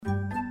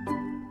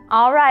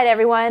All right,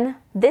 everyone.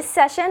 This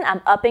session, I'm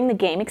upping the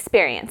game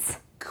experience.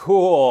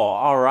 Cool.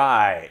 All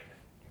right.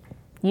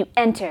 You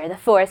enter the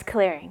forest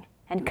clearing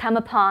and come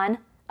upon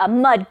a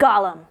mud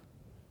golem.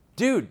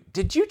 Dude,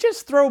 did you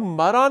just throw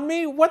mud on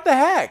me? What the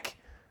heck?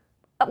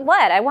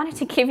 What? I wanted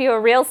to give you a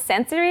real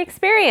sensory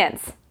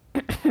experience.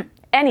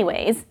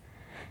 Anyways,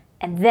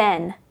 and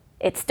then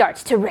it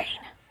starts to rain.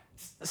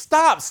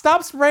 Stop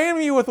spraying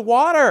me with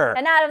water.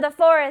 And out of the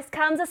forest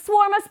comes a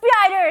swarm of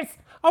spiders.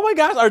 Oh my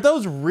gosh, are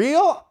those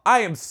real?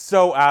 I am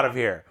so out of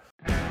here.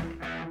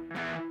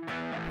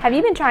 Have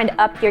you been trying to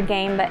up your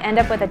game but end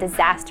up with a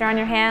disaster on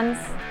your hands?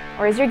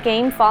 Or is your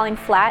game falling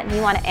flat and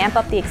you want to amp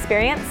up the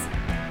experience?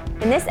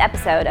 In this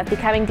episode of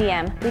Becoming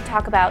DM, we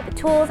talk about the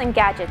tools and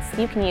gadgets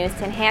you can use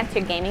to enhance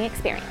your gaming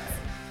experience.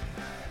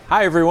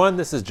 Hi everyone,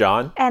 this is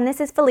John. And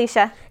this is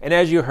Felicia. And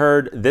as you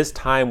heard, this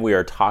time we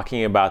are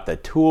talking about the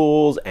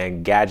tools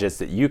and gadgets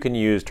that you can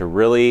use to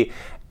really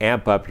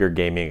amp up your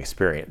gaming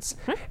experience.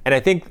 And I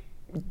think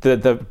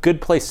the good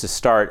place to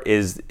start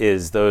is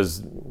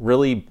those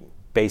really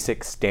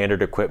basic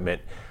standard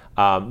equipment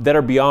that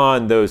are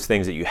beyond those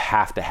things that you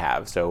have to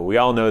have. So we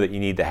all know that you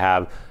need to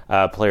have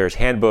a player's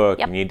handbook,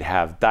 you need to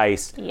have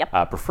dice,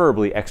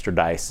 preferably extra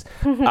dice.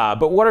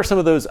 But what are some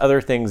of those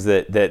other things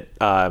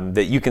that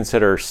you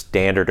consider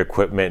standard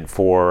equipment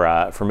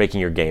for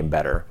making your game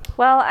better?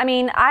 Well, I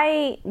mean,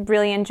 I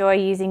really enjoy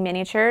using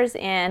miniatures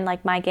in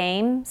like my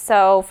game.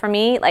 So for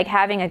me, like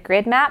having a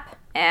grid map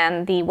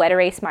and the wet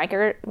erase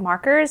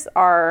markers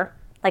are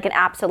like an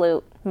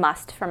absolute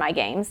must for my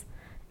games.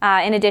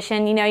 In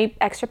addition,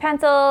 extra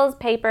pencils,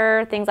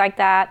 paper, things like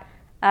that.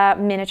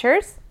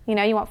 Miniatures, you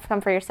want some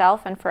for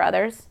yourself and for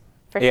others,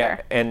 for sure.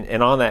 Yeah,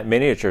 and on that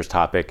miniatures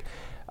topic,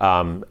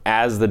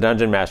 as the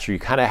Dungeon Master, you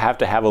kind of have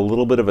to have a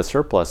little bit of a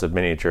surplus of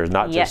miniatures,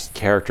 not just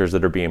characters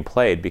that are being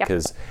played,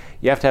 because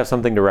you have to have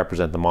something to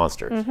represent the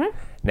monsters.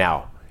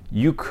 Now,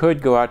 you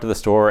could go out to the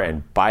store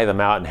and buy them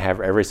out and have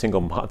every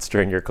single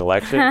monster in your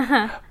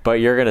collection,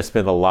 but you're going to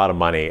spend a lot of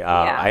money.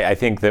 I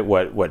think that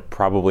what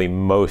probably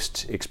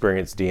most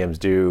experienced DMs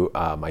do,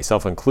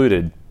 myself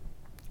included,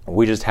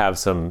 we just have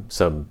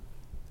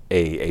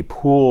a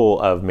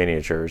pool of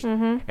miniatures,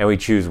 and we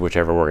choose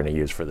whichever we're going to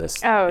use for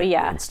this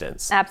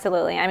instance.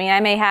 Absolutely. I mean,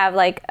 I may have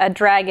like a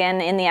dragon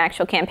in the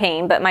actual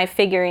campaign, but my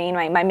figurine,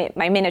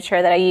 my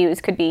miniature that I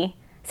use could be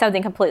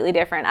something completely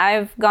different.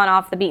 I've gone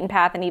off the beaten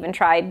path and even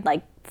tried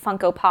like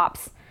Funko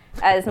Pops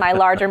as my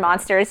larger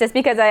monsters, just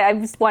because I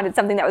just wanted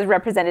something that was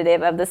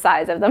representative of the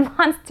size of the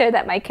monster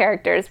that my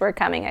characters were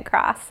coming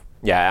across.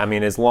 Yeah, I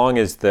mean, as long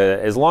as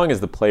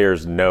the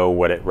players know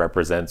what it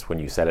represents when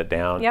you set it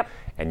down,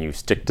 and you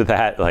stick to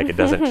that, like it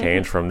doesn't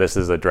change from this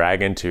is a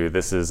dragon to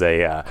this is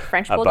a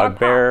French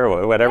bugbear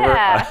or whatever.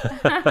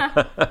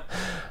 Yeah.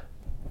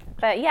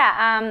 But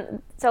yeah,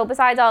 so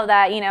besides all of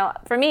that,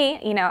 for me,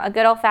 a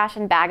good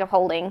old-fashioned bag of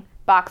holding,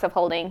 box of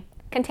holding,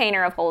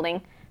 container of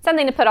holding,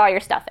 something to put all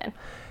your stuff in.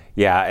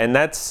 Yeah, and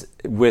that's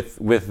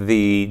with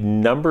the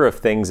number of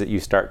things that you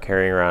start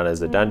carrying around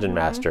as a dungeon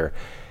master,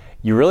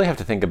 you really have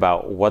to think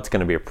about what's going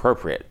to be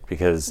appropriate,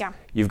 because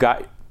you've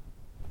got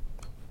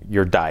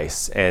your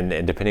dice,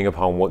 and depending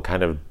upon what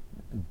kind of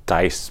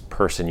dice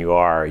person you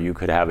are, you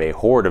could have a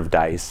hoard of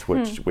dice,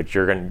 which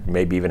you're going to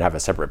maybe even have a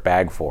separate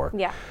bag for.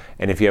 Yeah.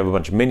 And if you have a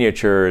bunch of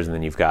miniatures, and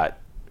then you've got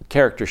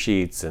character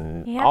sheets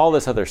and all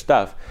this other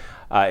stuff,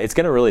 it's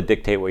going to really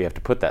dictate what you have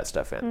to put that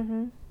stuff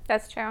in.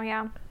 That's true,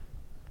 yeah.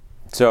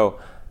 So,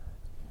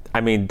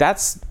 I mean,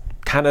 that's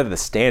kind of the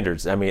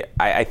standards. I mean,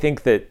 I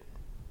think that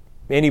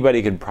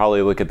anybody could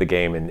probably look at the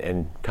game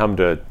and come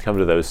to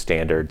those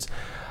standards.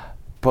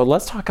 But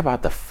let's talk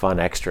about the fun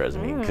extras.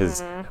 I mean,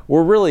 because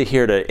we're really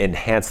here to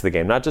enhance the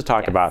game, not just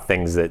talk about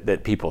things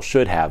that people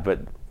should have,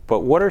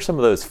 but what are some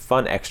of those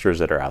fun extras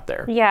that are out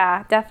there?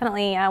 Yeah,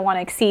 definitely want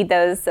to exceed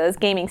those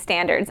gaming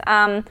standards.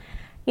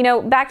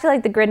 Back to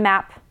like the grid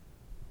map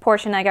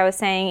portion, like I was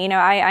saying,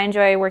 I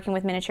enjoy working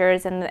with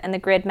miniatures and the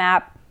grid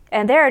map.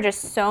 And there are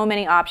just so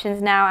many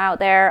options now out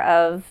there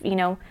of,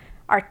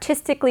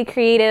 artistically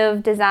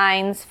creative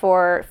designs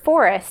for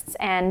forests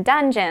and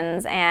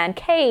dungeons and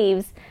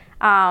caves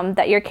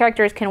that your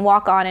characters can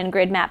walk on in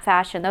grid map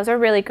fashion. Those are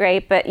really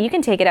great, but you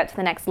can take it up to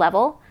the next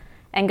level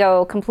and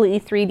go completely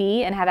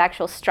 3D and have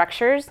actual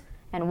structures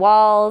and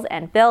walls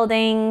and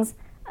buildings,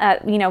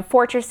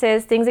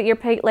 fortresses, things that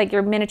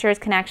your miniatures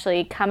can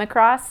actually come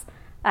across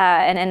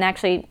and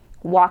actually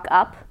walk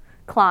up,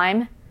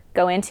 climb,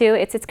 go into.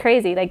 It's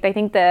crazy. Like, I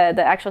think the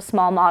actual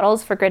small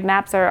models for grid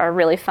maps are a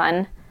really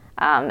fun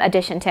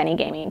addition to any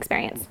gaming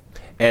experience.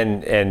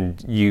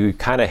 And you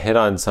kind of hit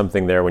on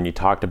something there when you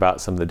talked about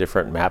some of the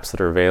different maps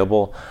that are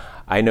available.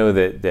 I know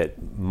that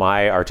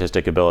my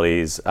artistic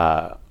abilities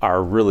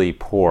are really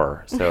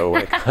poor. So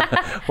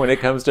when it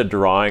comes to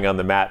drawing on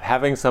the map,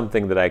 having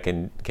something that I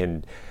can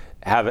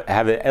have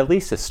it at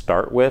least to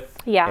start with,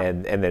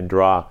 and then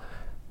draw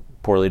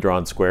poorly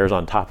drawn squares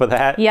on top of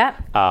that,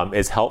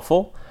 is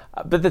helpful.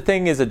 But the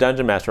thing is, a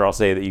dungeon master, I'll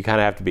say that you kind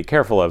of have to be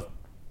careful of.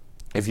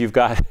 If you've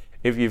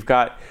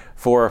got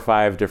 4 or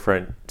 5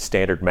 different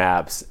standard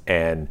maps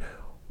and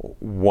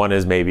one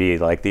is maybe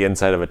like the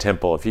inside of a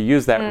temple. If you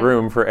use that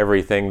room for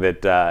everything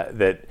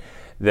that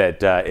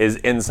is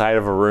inside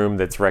of a room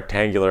that's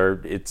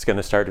rectangular, it's going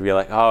to start to be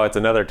like, oh, it's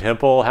another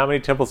temple. How many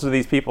temples do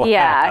these people have?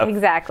 Yeah,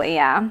 exactly.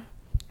 Yeah.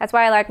 That's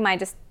why I like my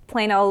just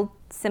plain old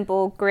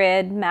simple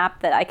grid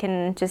map that I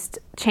can just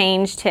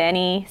change to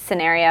any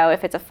scenario.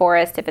 If it's a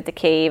forest, if it's a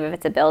cave, if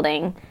it's a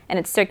building, and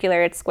it's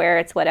circular, it's square,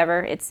 it's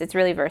whatever. It's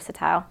really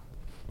versatile.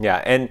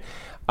 Yeah, and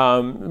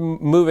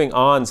moving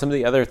on, some of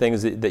the other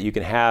things that you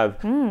can have,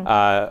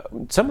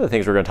 some of the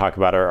things we're going to talk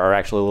about are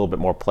actually a little bit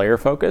more player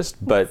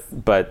focused, but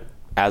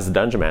as a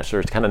dungeon master,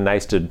 it's kind of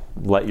nice to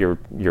let your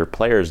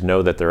players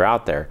know that they're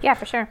out there. Yeah,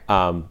 for sure.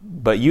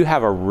 But you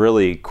have a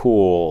really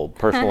cool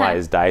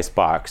personalized dice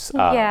box.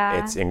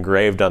 Yeah. It's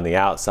engraved on the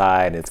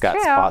outside. It's got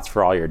spots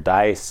for all your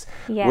dice.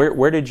 Yeah.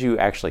 Where did you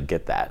actually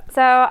get that?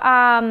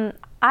 So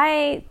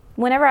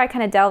whenever I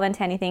kind of delve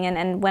into anything,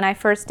 and when I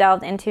first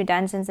delved into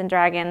Dungeons and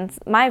Dragons,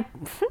 my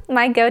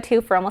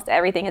go-to for almost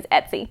everything is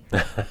Etsy.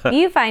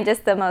 You find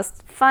just the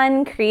most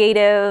fun,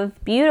 creative,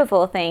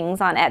 beautiful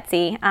things on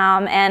Etsy.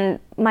 And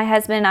my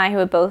husband and I, who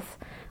had both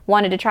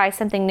wanted to try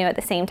something new at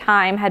the same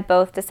time, had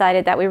both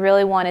decided that we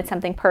really wanted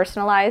something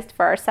personalized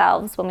for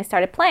ourselves when we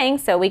started playing.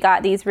 So we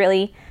got these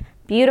really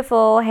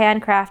beautiful,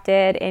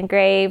 handcrafted,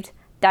 engraved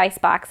dice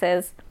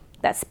boxes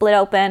that split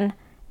open.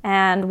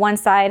 And one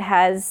side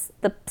has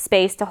the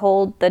space to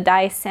hold the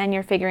dice and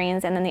your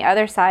figurines, and then the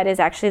other side is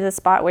actually the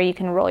spot where you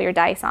can roll your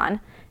dice on.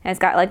 And it's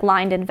got like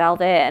lined in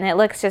velvet, and it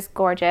looks just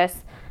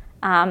gorgeous.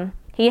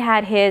 He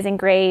had his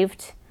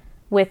engraved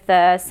with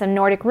some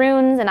Nordic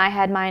runes, and I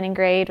had mine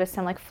engraved with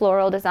some like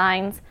floral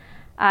designs.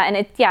 And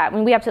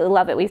we absolutely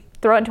love it. We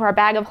throw it into our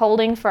bag of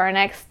holding for our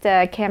next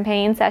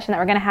campaign session that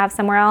we're going to have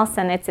somewhere else,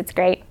 and it's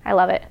great. I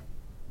love it.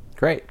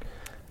 Great.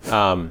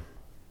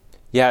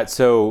 Yeah,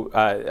 so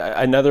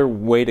another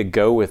way to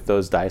go with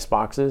those dice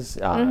boxes,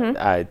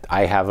 I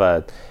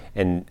have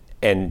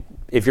and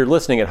if you're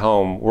listening at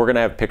home, we're going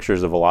to have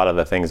pictures of a lot of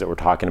the things that we're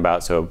talking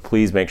about, so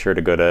please make sure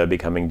to go to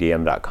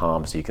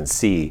becomingdm.com so you can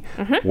see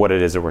what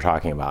it is that we're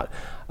talking about.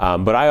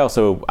 But I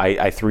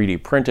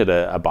 3D printed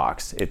a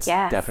box. It's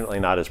definitely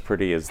not as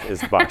pretty as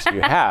the box you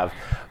have,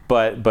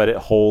 but it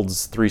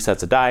holds 3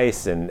 sets of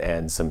dice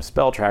and some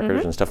spell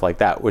trackers and stuff like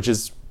that, which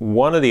is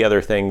one of the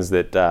other things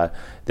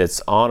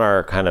that's on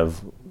our kind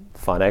of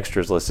fun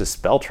extras list is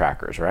spell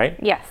trackers, right?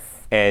 Yes.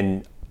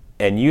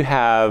 And you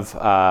have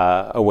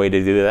a way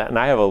to do that, and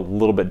I have a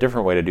little bit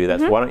different way to do that.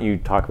 So why don't you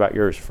talk about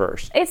yours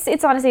first?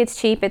 It's honestly, it's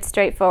cheap, it's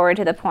straightforward,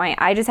 to the point.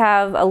 I just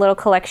have a little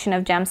collection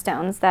of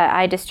gemstones that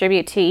I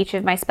distribute to each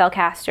of my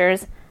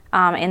spellcasters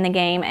in the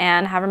game,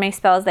 and however many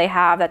spells they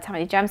have, that's how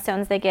many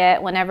gemstones they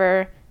get.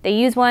 Whenever they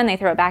use one, they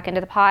throw it back into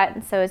the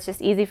pot, so it's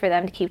just easy for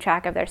them to keep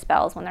track of their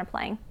spells when they're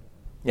playing.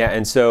 Yeah,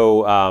 and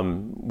so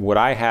what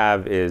I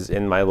have is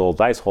in my little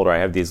dice holder, I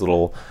have these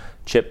little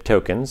chip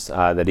tokens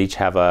that each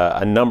have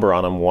a number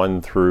on them,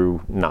 1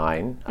 through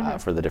 9,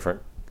 for the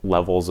different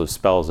levels of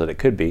spells that it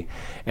could be.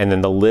 And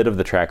then the lid of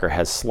the tracker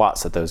has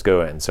slots that those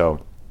go in.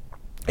 So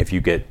if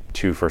you get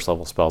 2 first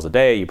level spells a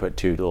day, you put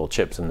 2 little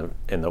chips in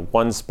the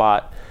one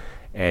spot,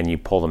 and you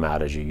pull them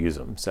out as you use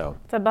them. So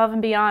it's above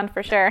and beyond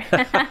for sure.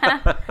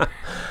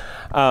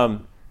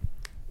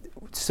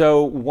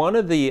 So one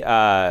of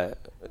the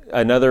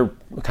another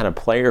kind of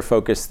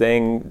player-focused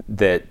thing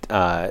that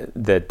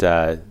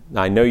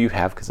I know you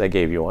have because I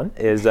gave you one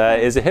is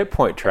a hit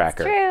point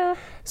tracker. That's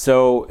true.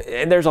 So,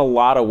 and there's a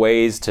lot of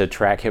ways to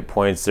track hit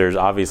points. There's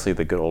obviously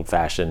the good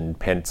old-fashioned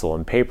pencil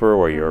and paper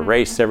where you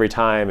erase every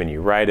time and you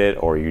write it,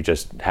 or you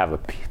just have a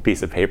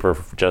piece of paper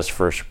just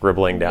for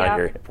scribbling down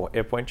your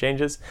hit point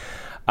changes.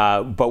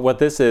 But what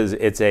this is,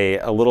 it's a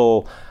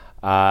little,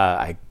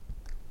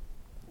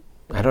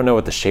 I don't know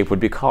what the shape would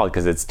be called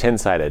because it's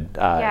 10-sided.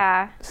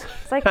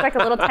 It's like a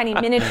little tiny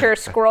miniature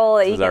scroll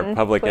that you can twist. This is our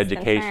public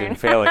education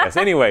failing us.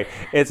 Anyway,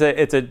 it's a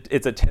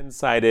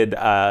 10-sided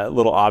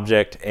little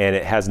object, and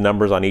it has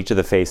numbers on each of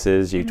the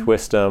faces. You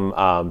twist them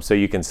so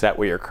you can set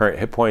what your current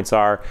hit points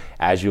are.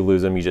 As you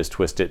lose them, you just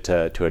twist it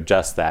to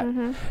adjust that.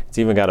 It's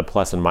even got a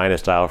plus and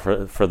minus dial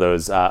for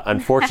those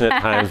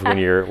unfortunate times when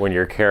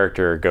your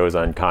character goes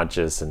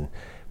unconscious and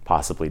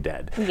possibly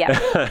dead.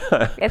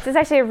 Yeah, it's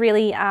actually a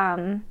really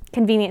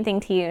convenient thing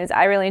to use.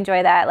 I really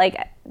enjoy that.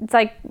 It's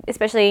like,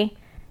 especially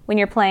when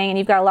you're playing and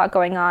you've got a lot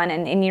going on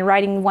and you're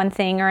writing one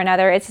thing or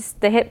another, it's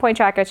just the hit point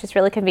tracker. It's just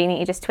really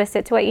convenient. You just twist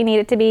it to what you need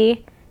it to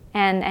be,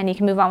 and you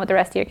can move on with the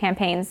rest of your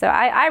campaign. So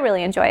I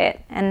really enjoy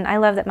it, and I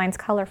love that mine's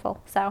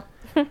colorful. So.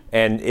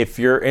 And if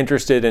you're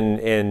interested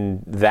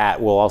in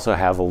that, we'll also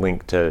have a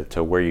link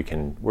to where you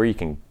can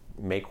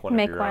make one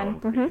of your own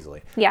pretty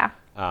easily. Yeah.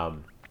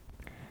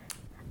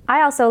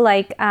 I also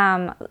like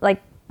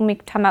when we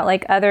talk about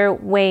like other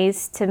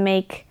ways to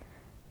make,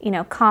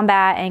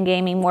 combat and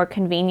gaming more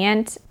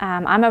convenient.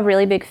 I'm a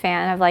really big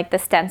fan of like the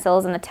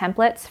stencils and the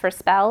templates for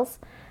spells.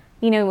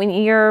 When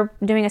you're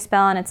doing a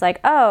spell and it's like,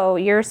 oh,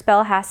 your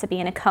spell has to be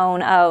in a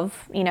cone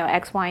of,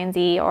 X, Y, and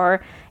Z,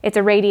 or it's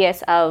a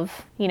radius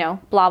of, blah,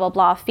 blah,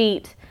 blah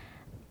feet.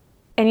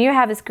 and you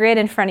have this grid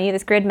in front of you,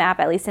 this grid map,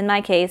 at least in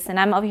my case, and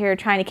I'm over here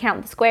trying to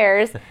count the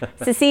squares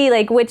to see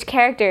like which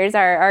characters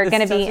are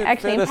going to be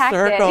actually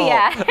impacted.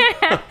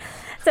 Yeah.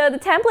 So the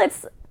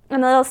templates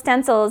and the little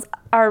stencils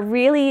are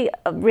really,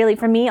 really,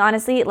 for me,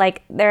 honestly,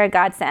 like they're a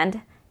godsend.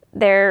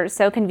 They're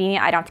so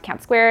convenient. I don't have to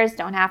count squares,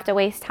 don't have to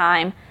waste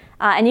time.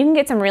 And you can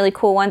get some really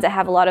cool ones that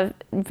have a lot of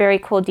very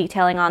cool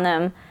detailing on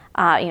them.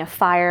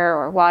 Fire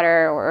or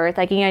water or earth,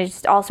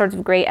 just all sorts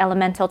of great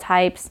elemental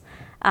types.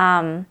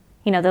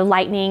 The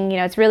lightning,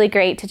 it's really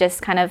great to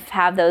just kind of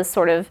have those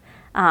sort of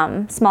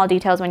small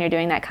details when you're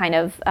doing that kind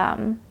of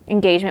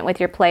engagement with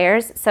your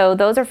players. So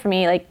those are, for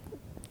me, like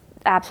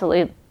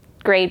absolutely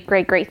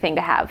great thing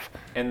to have.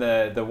 And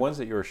the ones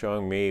that you were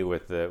showing me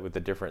with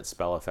the different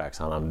spell effects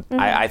on them,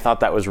 I thought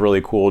that was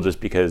really cool just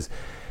because,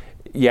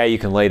 yeah, you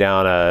can lay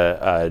down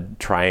a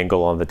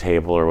triangle on the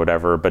table or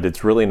whatever, but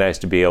it's really nice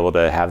to be able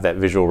to have that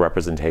visual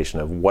representation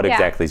of what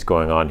exactly is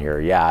going on here.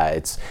 Yeah,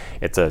 it's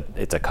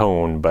a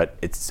cone, but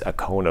it's a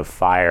cone of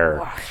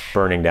fire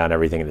burning down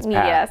everything in its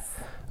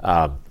path.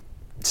 Yes.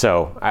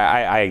 So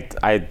I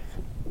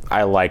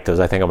like those.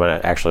 I think I'm going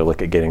to actually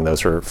look at getting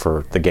those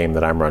for the game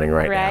that I'm running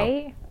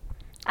right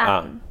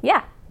now.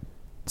 Yeah.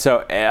 So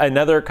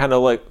another kind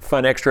of like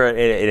fun extra,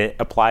 it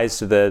applies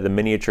to the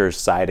miniatures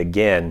side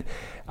again,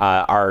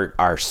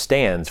 are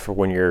stands for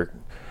when you're,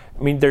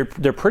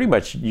 they're pretty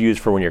much used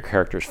for when your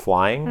character's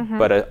flying,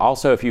 but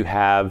also if you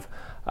have,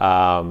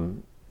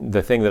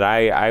 the thing that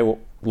I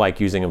like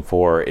using them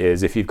for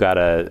is if you've got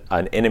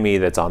an enemy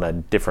that's on a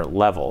different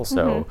level.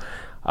 So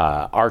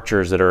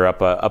archers that are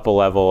up a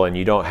level and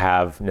you don't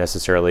have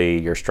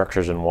necessarily your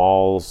structures and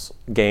walls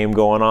game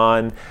going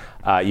on,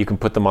 you can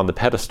put them on the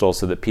pedestal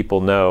so that people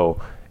know,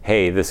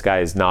 hey, this guy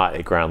is not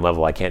at ground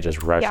level. I can't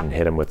just rush and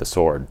hit him with a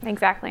sword.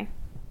 Exactly.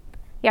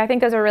 Yeah, I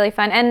think those are really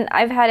fun. And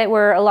I've had it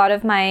where a lot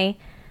of my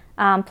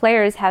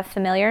players have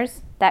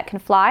familiars that can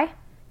fly,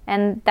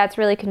 and that's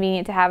really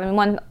convenient to have.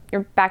 One,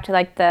 you're back to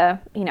like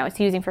it's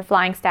using for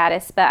flying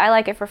status, but I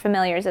like it for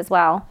familiars as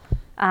well,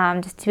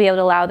 just to be able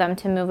to allow them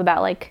to move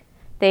about like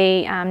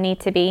they need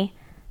to be.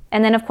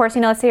 And then, of course,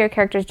 let's say your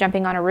character's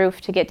jumping on a roof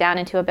to get down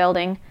into a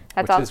building.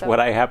 Which is what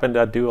I happen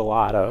to do a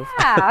lot of.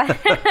 Yeah.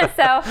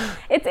 So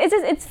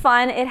it's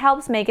fun. It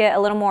helps make it a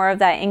little more of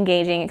that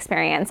engaging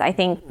experience. I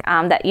think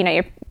that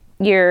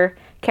your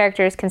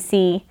characters can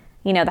see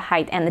the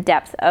height and the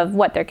depth of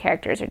what their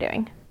characters are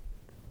doing.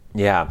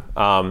 Yeah.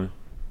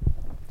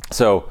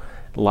 So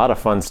a lot of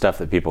fun stuff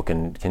that people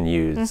can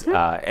use,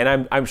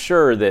 and I'm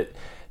sure that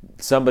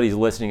somebody's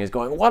listening is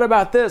going, what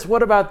about this?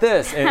 What about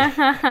this?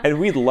 And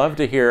we'd love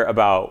to hear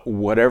about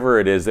whatever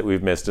it is that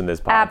we've missed in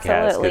this podcast.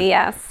 Absolutely,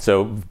 yes.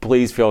 So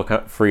please feel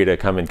free to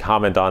come and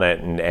comment on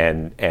it,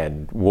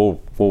 and we'll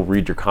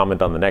read your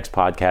comment on the next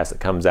podcast that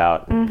comes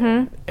out,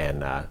 and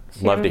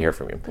love to hear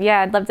from you.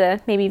 Yeah, I'd love to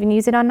maybe even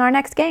use it on our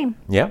next game.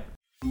 Yeah.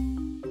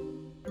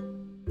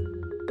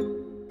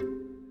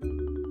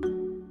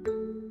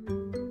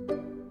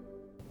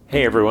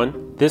 Hey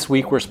everyone, this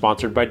week we're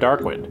sponsored by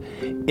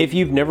Darkwind. If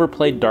you've never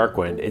played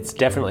Darkwind, it's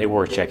definitely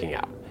worth checking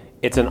out.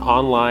 It's an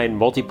online,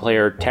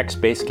 multiplayer,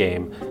 text-based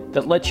game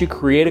that lets you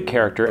create a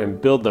character and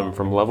build them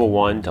from level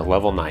 1 to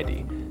level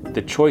 90.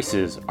 The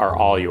choices are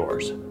all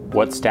yours.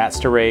 What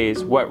stats to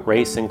raise, what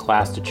race and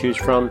class to choose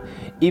from,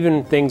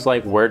 even things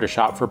like where to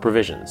shop for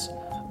provisions.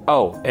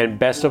 Oh, and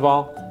best of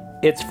all,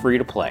 it's free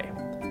to play.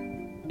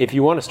 If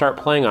you want to start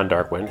playing on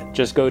Darkwind,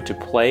 just go to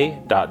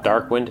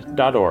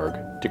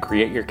play.darkwind.org to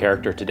create your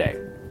character today.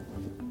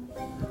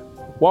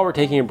 While we're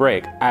taking a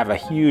break, I have a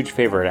huge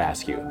favor to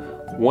ask you.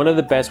 One of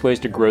the best ways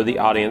to grow the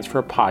audience for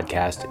a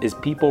podcast is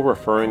people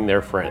referring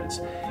their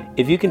friends.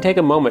 If you can take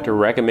a moment to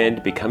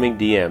recommend Becoming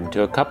DM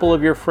to a couple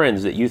of your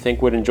friends that you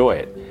think would enjoy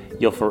it,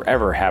 you'll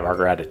forever have our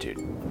gratitude.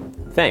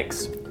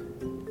 Thanks.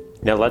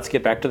 Now let's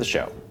get back to the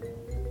show.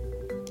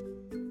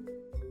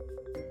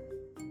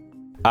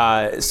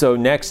 So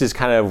next is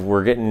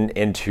we're getting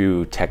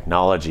into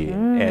technology,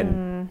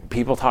 and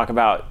people talk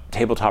about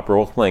tabletop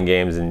role-playing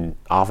games, and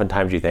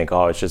oftentimes you think,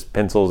 oh, it's just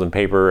pencils and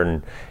paper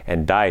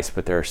and dice,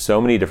 but there are so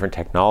many different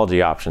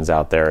technology options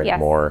out there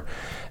anymore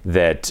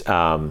that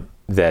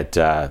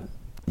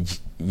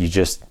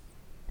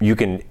you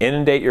can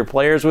inundate your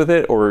players with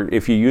it, or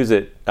if you use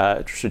it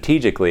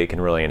strategically, it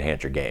can really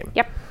enhance your game.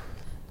 Yep.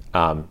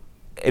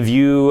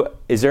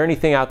 Is there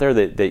anything out there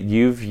that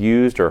you've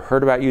used or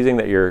heard about using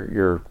that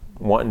you're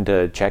wanting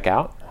to check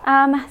out?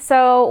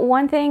 So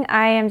one thing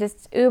I am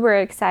just uber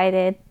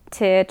excited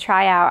to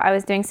try out, I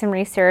was doing some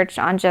research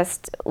on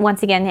just,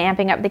 once again,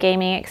 amping up the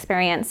gaming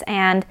experience,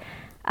 and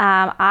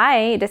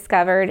I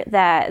discovered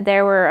that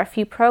there were a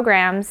few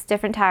programs,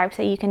 different types,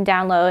 that you can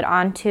download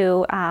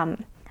onto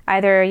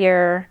either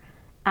your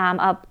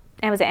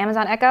was it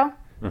Amazon Echo,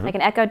 like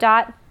an Echo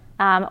Dot,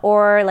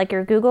 or like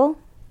your Google.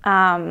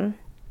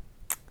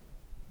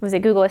 Was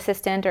it Google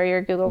Assistant or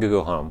your Google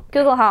Home?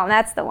 Google Home,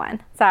 that's the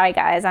one. Sorry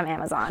guys, I'm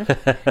Amazon.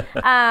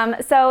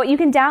 So you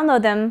can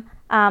download them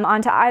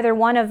onto either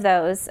one of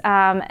those,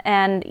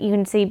 and you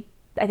can see,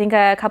 I think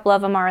a couple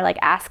of them are like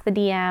Ask the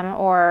DM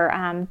or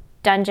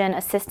dungeon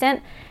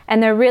assistant.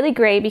 And they're really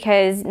great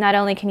because not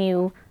only can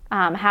you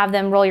have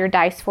them roll your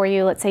dice for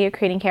you. Let's say you're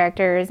creating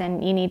characters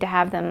and you need to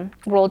have them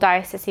roll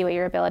dice to see what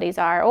your abilities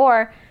are.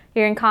 Or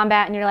you're in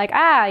combat and you're like,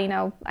 I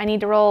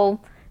need to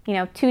roll,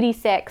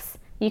 2d6.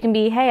 You can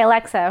be, hey,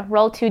 Alexa,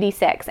 roll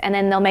 2d6. And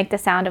then they'll make the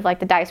sound of like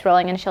the dice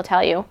rolling and she'll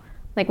tell you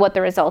like what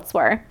the results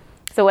were.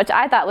 So which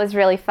I thought was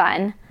really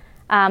fun.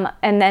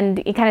 And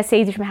then it kind of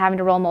saves you from having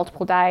to roll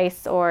multiple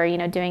dice or,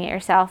 doing it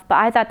yourself. But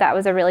I thought that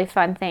was a really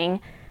fun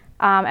thing.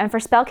 And for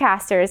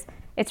spellcasters,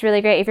 it's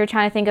really great if you're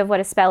trying to think of what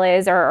a spell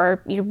is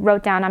or you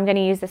wrote down, I'm going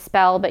to use the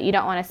spell, but you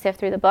don't want to sift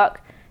through the book.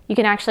 You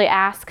can actually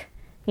ask,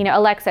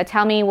 Alexa,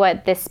 tell me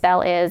what this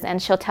spell is, and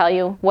she'll tell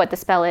you what the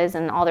spell is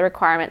and all the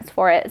requirements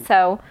for it.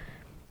 So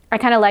I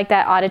kind of like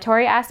that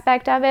auditory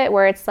aspect of it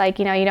where it's like,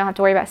 you don't have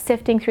to worry about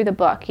sifting through the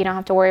book. You don't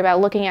have to worry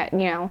about looking at,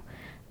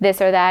 this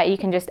or that. You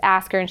can just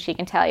ask her and she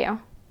can tell you.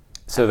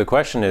 So the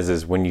question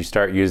is when you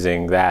start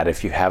using that,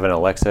 if you have an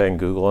Alexa and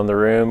Google in the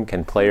room,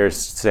 can players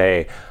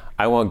say,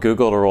 I want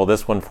Google to roll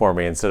this one for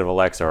me instead of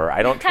Alexa, or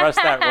I don't trust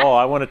that roll.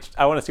 I want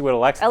to see what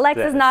Alexa's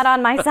says. Not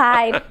on my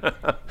side.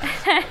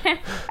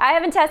 I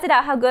haven't tested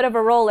out how good of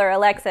a roller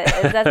Alexa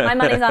is. My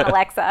money's on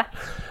Alexa.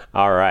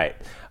 All right.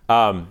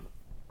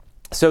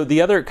 So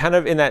the other kind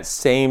of in that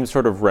same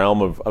sort of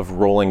realm of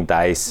rolling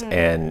dice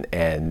and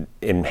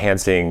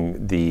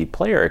enhancing the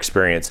player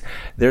experience,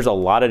 there's a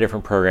lot of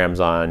different programs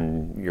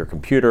on your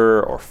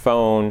computer or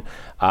phone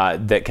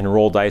that can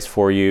roll dice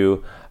for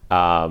you.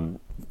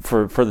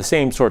 For the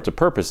same sorts of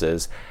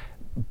purposes,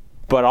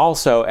 but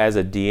also as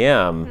a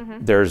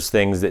DM, there's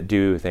things that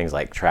do things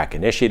like track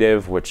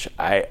initiative, which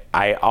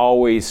I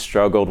always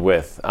struggled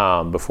with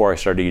before I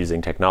started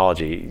using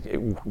technology.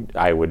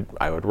 I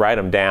would write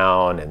them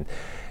down, and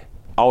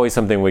always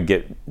something would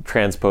get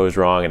transposed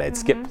wrong, and I'd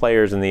skip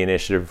players in the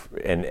initiative,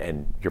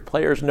 and your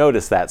players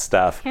notice that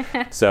stuff.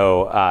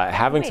 So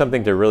having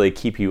something to really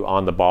keep you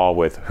on the ball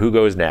with who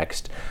goes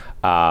next.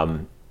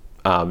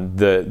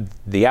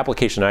 The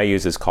application I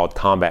use is called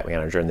Combat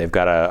Manager, and they've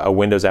got a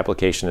Windows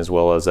application as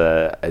well as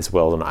an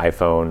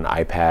iPhone,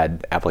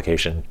 iPad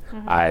application.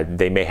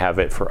 They may have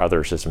it for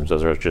other systems;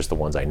 those are just the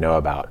ones I know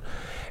about.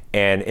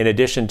 And in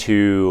addition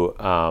to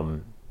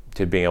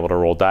being able to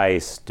roll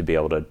dice, to be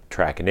able to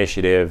track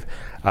initiative,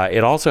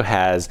 it also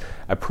has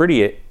a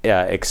pretty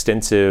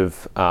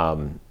extensive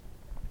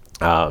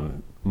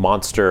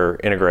monster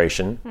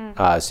integration,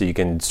 so you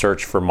can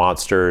search for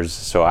monsters.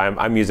 So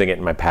I'm using it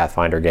in my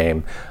Pathfinder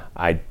game.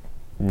 I'm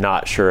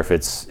not sure if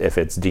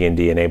it's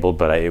D&D enabled,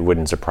 but it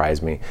wouldn't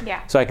surprise me.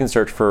 Yeah. So I can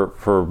search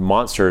for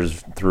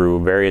monsters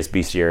through various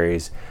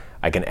bestiaries.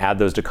 I can add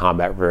those to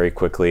combat very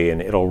quickly,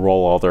 and it'll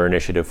roll all their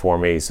initiative for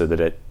me so that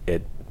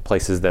it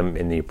places them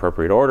in the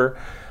appropriate order.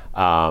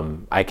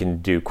 I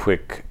can do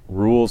quick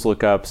rules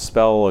lookups,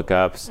 spell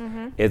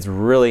lookups. It's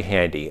really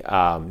handy.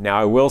 Now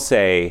I will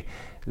say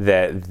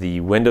that the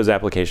Windows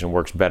application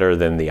works better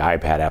than the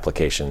iPad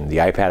application. The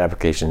iPad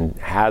application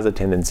has a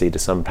tendency to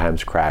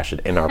sometimes crash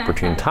at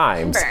inopportune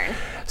times.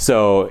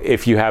 So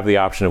if you have the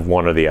option of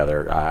one or the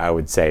other, I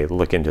would say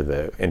look into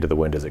the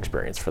Windows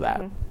experience for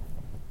that.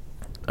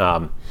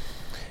 I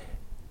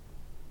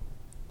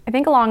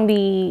think along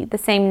the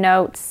same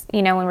notes,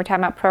 when we're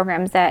talking about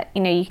programs that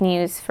you can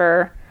use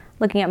for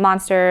looking at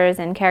monsters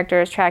and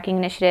characters, tracking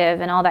initiative,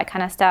 and all that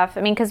kind of stuff.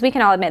 I mean, because we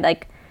can all admit,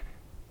 like,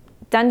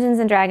 Dungeons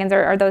and Dragons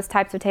are those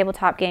types of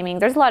tabletop gaming.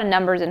 There's a lot of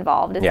numbers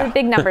involved. It's a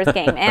big numbers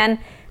game. And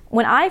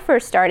when I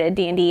first started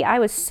D&D, I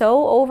was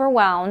so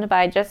overwhelmed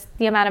by just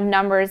the amount of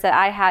numbers that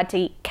I had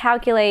to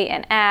calculate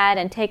and add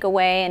and take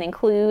away and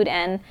include.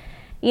 And,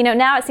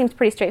 now it seems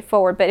pretty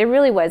straightforward, but it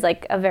really was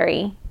like a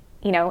very,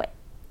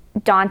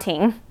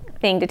 daunting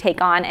thing to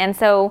take on. And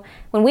so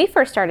when we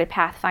first started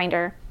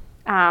Pathfinder,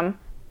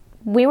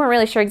 we weren't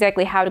really sure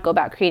exactly how to go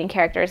about creating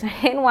characters. I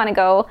didn't want to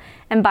go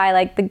and buy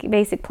like the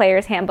basic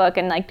player's handbook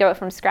and like do it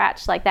from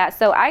scratch like that.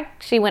 So I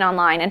actually went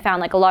online and found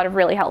like a lot of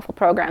really helpful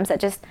programs that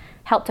just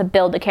helped to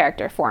build the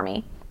character for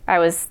me. I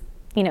was,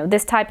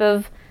 this type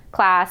of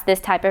class, this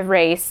type of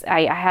race.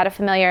 I had a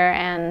familiar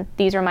and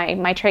these were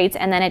my traits.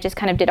 And then it just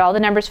kind of did all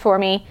the numbers for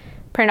me,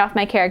 printed off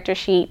my character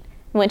sheet,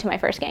 and went to my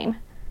first game.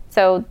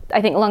 So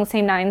I think along the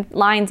same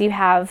lines, you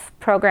have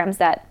programs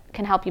that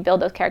can help you build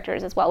those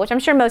characters as well, which I'm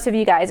sure most of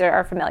you guys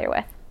are familiar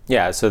with.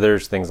 Yeah, so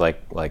there's things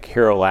like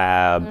Hero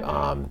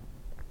Lab.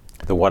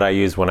 The what I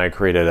used when I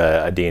created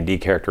a D&D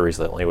character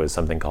recently was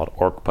something called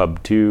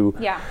OrcPub 2.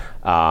 Yeah.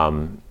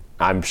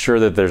 I'm sure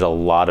that there's a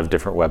lot of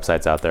different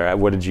websites out there.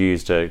 What did you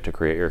use to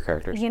create your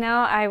characters?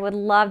 I would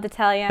love to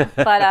tell you,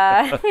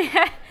 but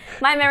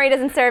my memory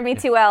doesn't serve me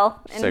too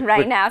well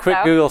now.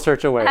 Quick Google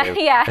search away.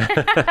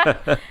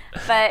 Yeah.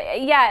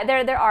 But yeah,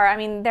 there are. I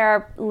mean, there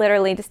are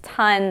literally just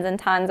tons and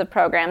tons of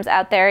programs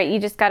out there. You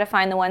just got to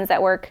find the ones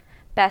that work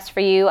best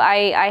for you.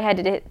 I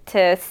had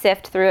to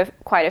sift through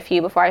quite a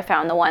few before I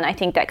found the one I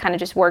think that kind of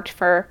just worked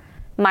for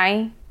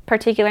my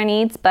particular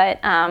needs. But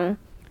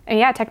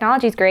yeah,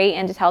 technology is great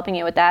and just helping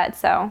you with that.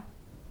 So.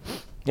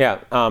 Yeah.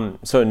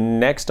 So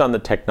next on the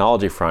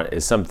technology front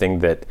is something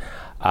that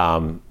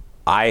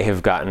I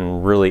have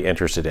gotten really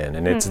interested in,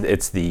 and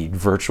it's the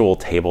virtual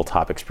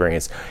tabletop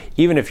experience.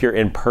 Even if you're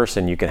in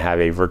person, you can have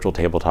a virtual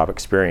tabletop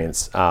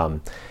experience.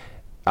 And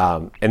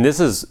this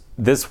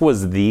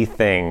was the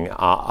thing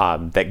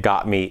that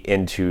got me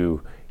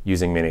into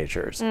using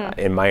miniatures.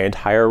 In my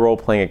entire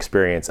role-playing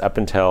experience up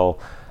until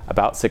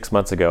about 6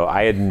 months ago,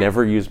 I had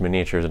never used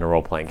miniatures in a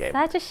role-playing game.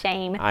 Such a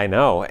shame. I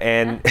know,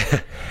 and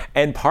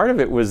and part of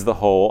it was the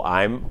whole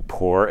I'm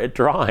poor at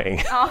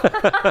drawing.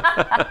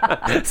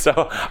 Oh.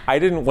 So I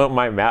didn't want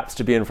my maps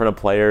to be in front of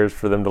players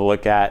for them to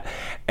look at,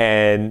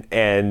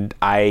 and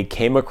I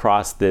came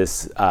across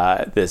this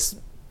this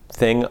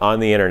thing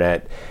on the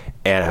internet,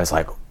 and I was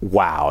like,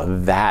 wow,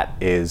 that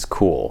is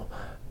cool.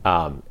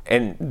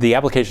 And the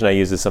application I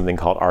use is something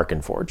called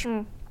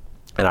Arkenforge.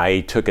 And I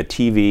took a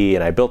TV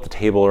and I built the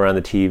table around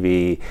the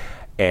TV,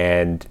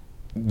 and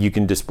you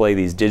can display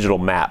these digital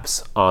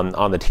maps on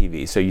the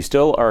TV. So you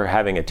still are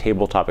having a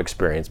tabletop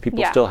experience.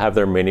 People still have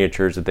their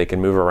miniatures that they can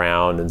move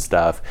around and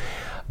stuff,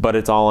 but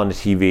it's all on the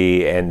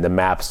TV, and the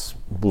maps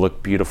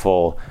look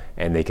beautiful,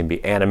 and they can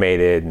be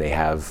animated, and they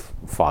have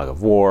fog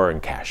of war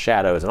and cast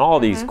shadows and all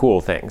these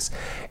cool things.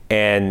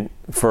 And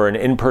for an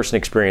in-person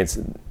experience,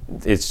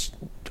 it's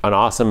an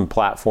awesome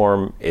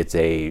platform. It's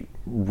a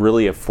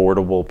really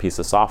affordable piece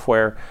of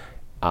software,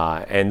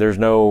 and there's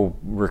no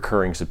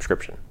recurring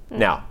subscription.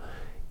 Now,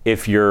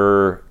 if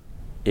your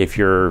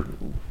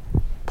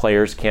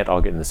players can't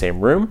all get in the same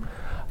room,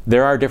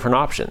 there are different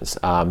options.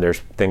 There's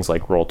things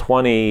like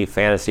Roll20,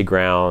 Fantasy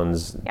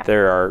Grounds.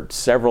 There are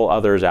several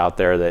others out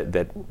there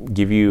that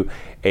give you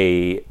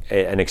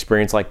an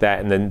experience like that.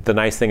 And then the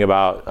nice thing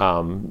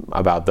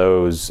about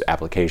those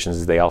applications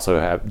is they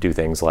also do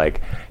things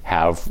like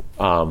have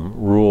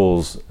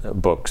rules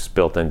books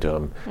built into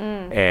them,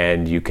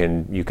 and you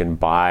can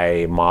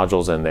buy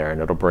modules in there,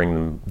 and it'll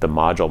bring the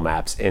module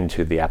maps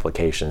into the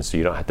application, so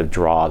you don't have to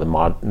draw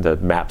the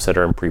maps that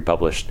are in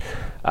pre-published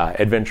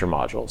adventure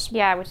modules.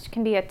 Yeah, which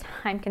can be a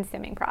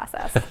time-consuming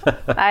process.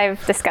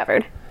 I've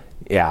discovered.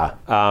 Yeah.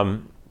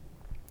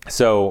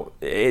 So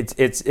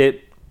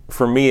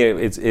for me,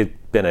 it's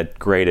been a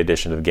great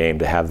addition to the game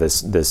to have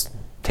this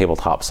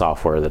tabletop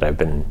software that I've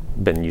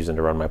been using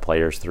to run my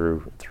players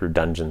through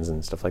dungeons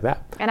and stuff like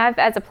that. And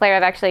as a player,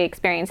 I've actually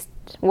experienced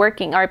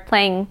working or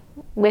playing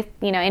with,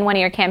 in one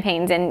of your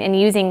campaigns and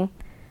using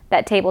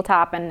that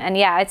tabletop, and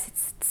yeah,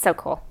 it's so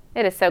cool.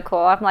 It is so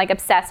cool. I'm like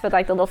obsessed with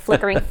like the little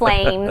flickering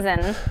flames,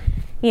 and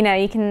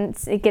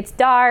it gets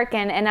dark,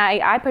 and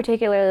I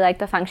particularly like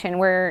the function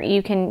where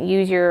you can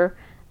use your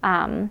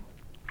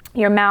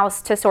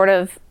mouse to sort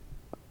of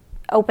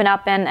open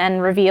up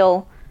and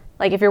reveal.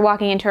 Like if you're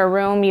walking into a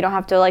room, you don't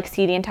have to like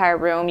see the entire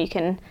room. You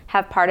can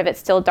have part of it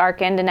still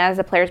darkened, and as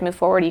the players move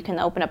forward, you can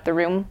open up the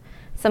room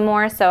some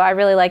more. So I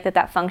really like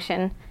that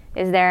function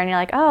is there, and you're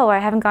like, oh, I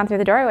haven't gone through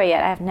the doorway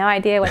yet. I have no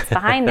idea what's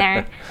behind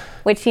there,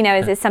 which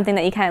is something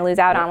that you kind of lose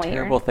out on when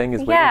you're. Terrible thing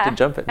is waiting to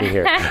jump at me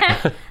here.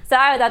 So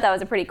I thought that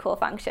was a pretty cool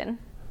function.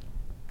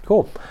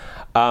 Cool.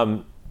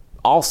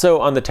 Also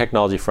on the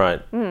technology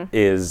front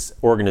is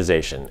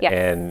organization. Yes.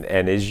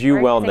 And as you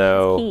well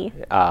know,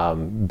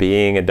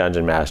 being a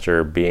dungeon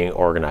master, being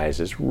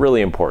organized is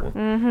really important.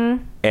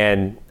 Mm-hmm.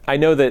 And I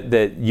know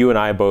that you and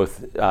I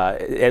both,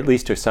 at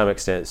least to some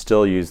extent,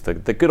 still use the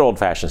good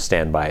old-fashioned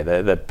standby,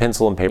 the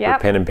pencil and paper,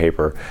 pen and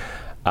paper.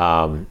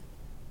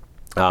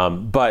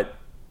 But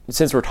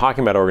since we're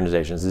talking about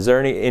organizations, is there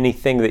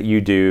anything that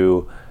you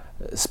do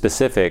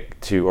specific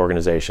to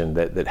organization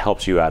that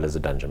helps you out as a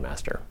dungeon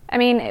master? I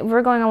mean, if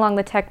we're going along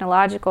the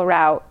technological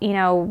route,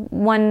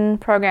 one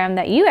program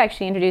that you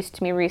actually introduced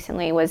to me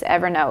recently was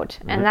Evernote,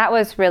 and that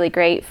was really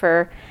great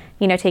for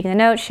taking the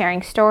notes,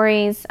 sharing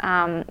stories.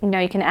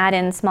 You can add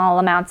in small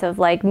amounts of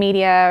like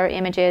media or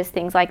images,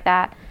 things like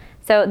that.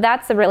 So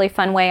that's a really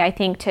fun way, I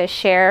think, to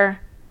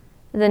share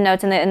the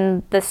notes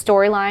and the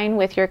storyline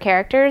with your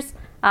characters.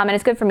 And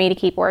it's good for me to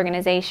keep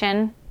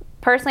organization.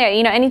 Personally,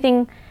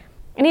 anything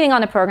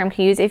on the program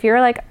can use. If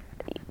you're like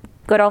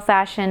good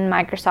old-fashioned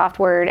Microsoft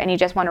Word and you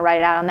just want to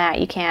write it out on that,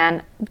 you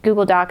can.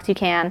 Google Docs, you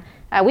can.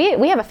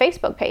 We have a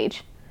Facebook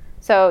page,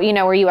 so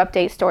where you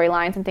update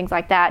storylines and things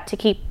like that to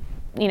keep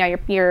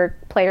your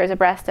players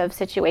abreast of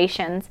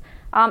situations.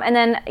 And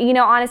then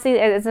honestly,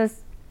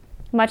 as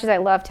much as I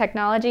love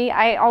technology,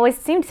 I always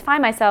seem to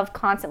find myself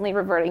constantly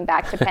reverting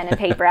back to pen and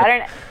paper.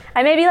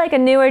 I may be like a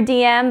newer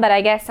DM, but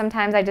I guess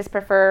sometimes I just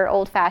prefer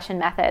old-fashioned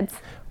methods.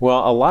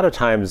 Well, a lot of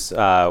times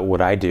what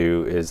I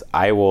do is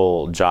I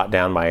will jot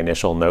down my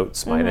initial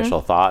notes, my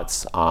initial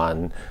thoughts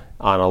on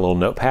a little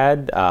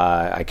notepad.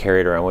 I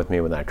carry it around with me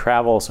when I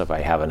travel, so if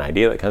I have an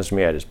idea that comes to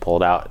me, I just pull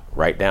it out,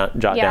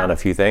 jot down a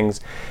few things.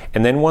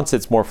 And then once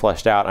it's more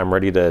fleshed out, I'm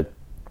ready to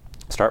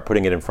start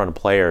putting it in front of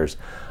players.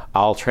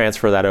 I'll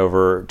transfer that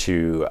over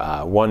to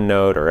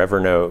OneNote or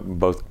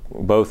Evernote,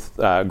 both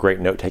great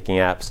note-taking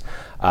apps.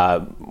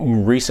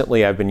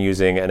 Recently, I've been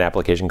using an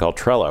application called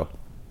Trello.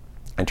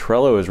 And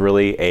Trello is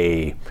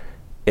really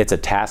it's a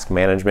task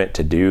management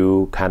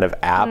to-do kind of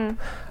app.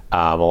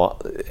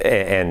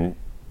 And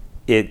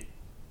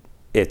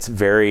it's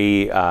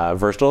very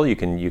versatile. You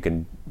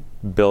can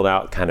build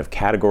out kind of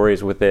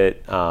categories with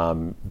it,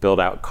 build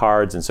out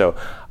cards. And so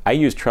I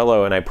use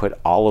Trello and I put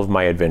all of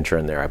my adventure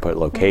in there. I put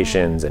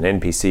locations and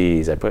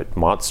NPCs, I put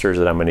monsters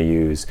that I'm going to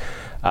use,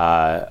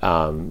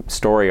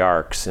 story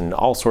arcs and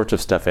all sorts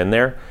of stuff in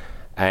there.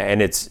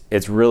 And it's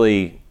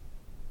affordable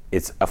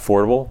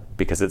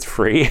because it's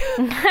free.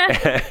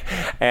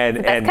 and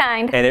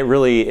it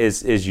really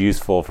is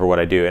useful for what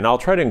I do. And I'll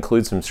try to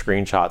include some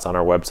screenshots on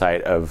our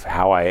website of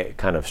how I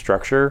kind of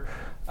structure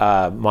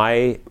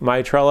my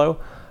Trello,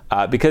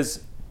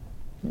 because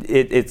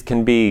it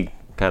can be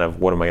kind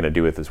of, what am I going to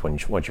do with this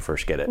once you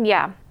first get it?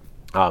 Yeah.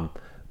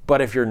 But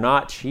if you're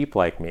not cheap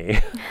like me,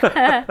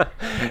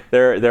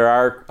 there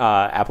are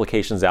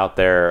applications out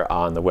there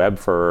on the web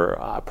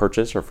for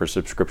purchase or for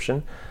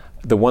subscription.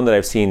 The one that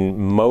I've seen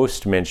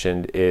most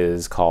mentioned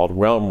is called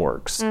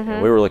RealmWorks.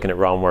 And we were looking at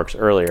RealmWorks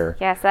earlier.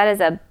 Yes, that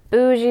is a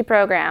bougie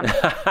program.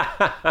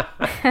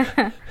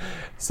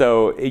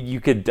 So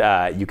you could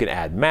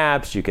add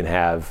maps, you can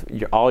have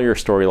all your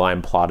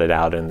storyline plotted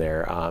out in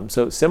there.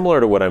 So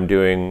similar to what I'm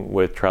doing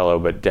with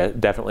Trello, but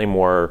definitely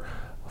more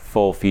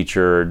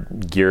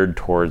full-featured, geared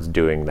towards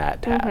doing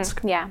that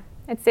task. Yeah,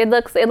 it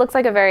looks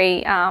like a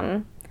very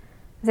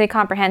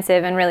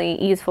comprehensive and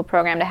really useful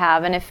program to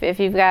have. And if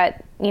you've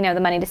got the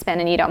money to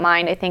spend and you don't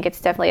mind, I think it's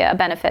definitely a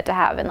benefit to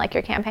have in like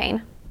your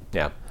campaign.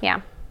 Yeah.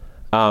 Yeah.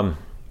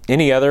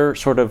 Any other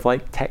sort of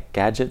like tech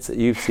gadgets that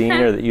you've seen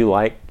or that you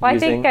like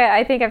using?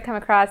 I think I've come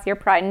across your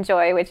pride and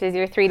joy, which is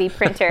your 3D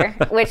printer,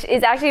 which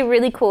is actually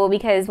really cool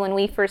because when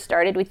we first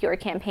started with your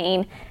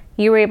campaign,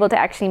 you were able to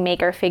actually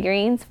make our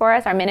figurines for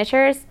us, our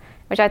miniatures,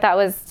 which I thought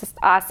was just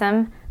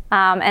awesome.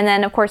 And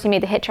then of course you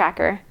made the hit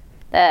tracker,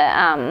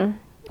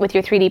 with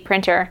your 3D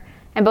printer,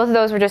 and both of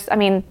those were just,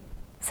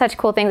 such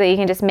cool things that you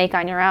can just make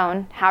on your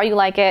own. How you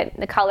like it,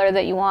 the color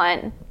that you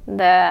want,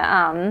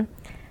 the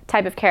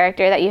type of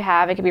character that you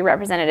have. It could be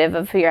representative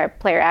of who your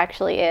player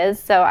actually is.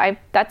 So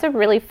that's a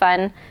really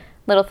fun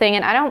little thing,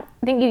 and I don't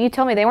think you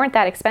told me they weren't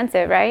that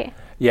expensive, right?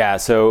 Yeah,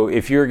 so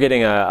if you're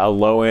getting a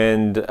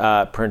low-end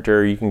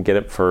printer, you can get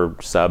it for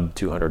sub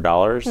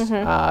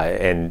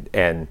 $200,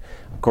 and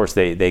of course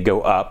they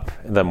go up.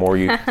 The more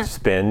you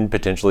spend,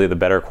 potentially the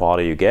better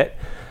quality you get.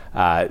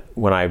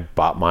 When I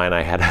bought mine,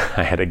 I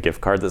had a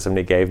gift card that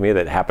somebody gave me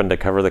that happened to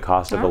cover the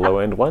cost of a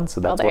low-end one, so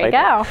that's what I did.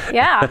 There you go.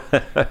 Yeah.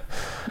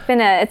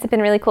 It's been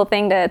a really cool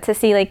thing to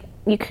see, like,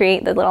 you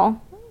create the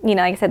little, like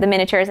I said, the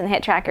miniatures and the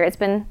hit tracker. It's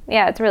a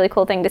really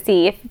cool thing to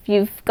see. If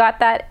you've got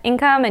that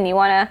income and you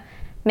want to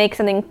make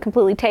something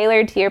completely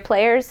tailored to your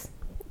players,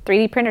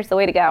 3D printer's the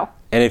way to go.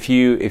 And if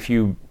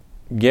you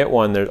get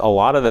one, there's a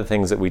lot of the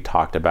things that we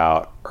talked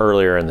about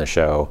earlier in the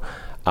show.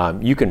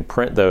 You can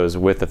print those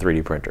with the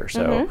 3D printer.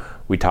 So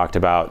we talked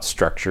about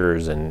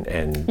structures and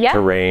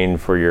terrain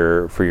for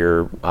your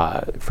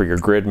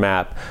grid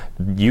map.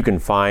 You can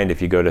find,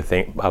 if you go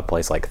to a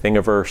place like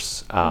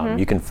Thingiverse,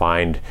 you can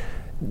find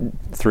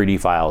 3D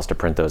files to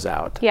print those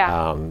out.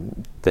 Yeah.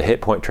 The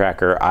hit point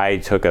tracker, I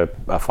took a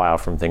file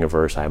from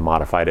Thingiverse, I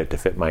modified it to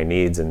fit my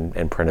needs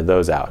and printed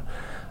those out.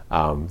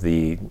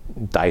 The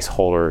dice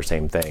holder,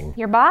 same thing.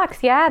 Your box,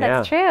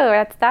 that's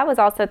true. That was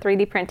also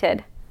 3D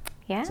printed.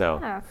 Yeah.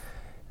 So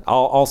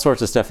all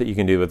sorts of stuff that you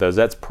can do with those.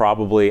 That's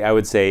probably, I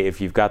would say,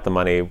 if you've got the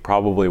money,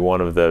 probably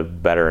one of the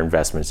better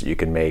investments that you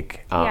can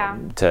make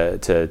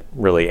to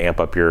really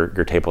amp up your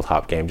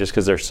tabletop game, just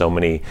because there's so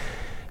many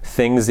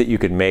things that you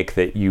could make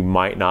that you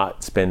might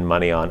not spend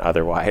money on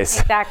otherwise.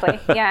 Exactly.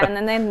 Yeah, and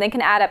then they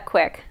can add up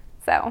quick.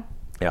 So.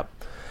 Yep.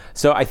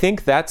 So I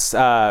think that's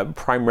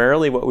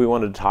primarily what we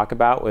wanted to talk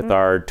about with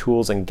our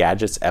tools and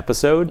gadgets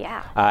episode.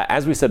 Yeah.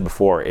 As we said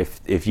before,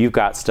 if you've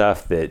got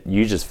stuff that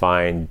you just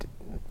find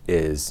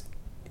is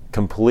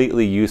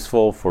completely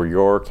useful for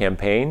your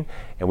campaign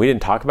and we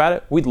didn't talk about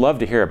it, we'd love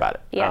to hear about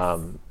it.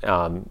 Yes.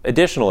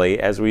 Additionally,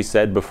 as we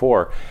said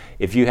before,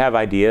 if you have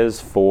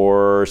ideas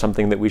for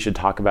something that we should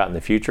talk about in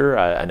the future,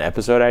 an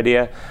episode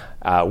idea,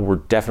 we're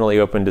definitely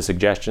open to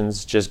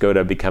suggestions. Just go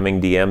to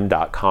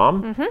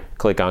becomingdm.com,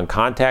 click on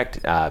contact,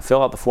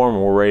 fill out the form,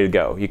 and we're ready to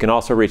go. You can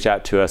also reach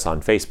out to us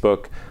on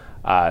Facebook,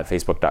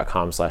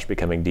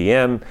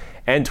 facebook.com/becomingdm,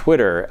 and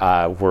Twitter,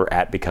 we're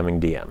at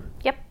becomingdm.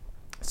 Yep.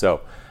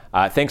 So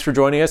thanks for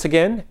joining us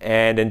again,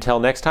 and until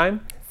next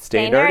time,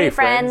 stay nerdy,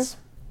 friends.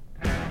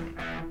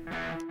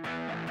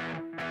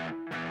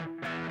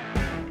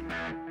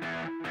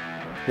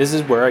 This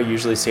is where I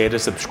usually say to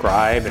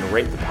subscribe and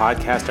rate the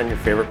podcast on your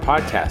favorite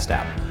podcast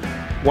app.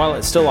 While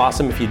it's still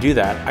awesome if you do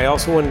that, I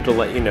also wanted to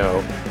let you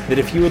know that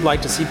if you would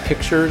like to see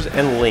pictures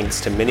and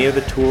links to many of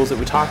the tools that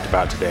we talked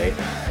about today,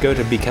 go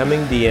to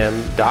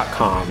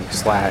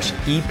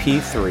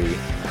becomingdm.com/EP3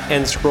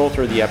 and scroll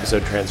through the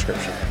episode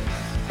transcription.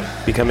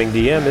 Becoming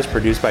DM is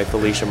produced by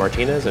Felicia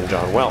Martinez and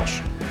John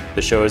Welsh.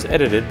 The show is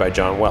edited by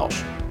John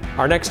Welsh.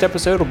 Our next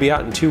episode will be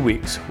out in 2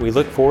 weeks. We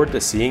look forward to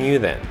seeing you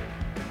then.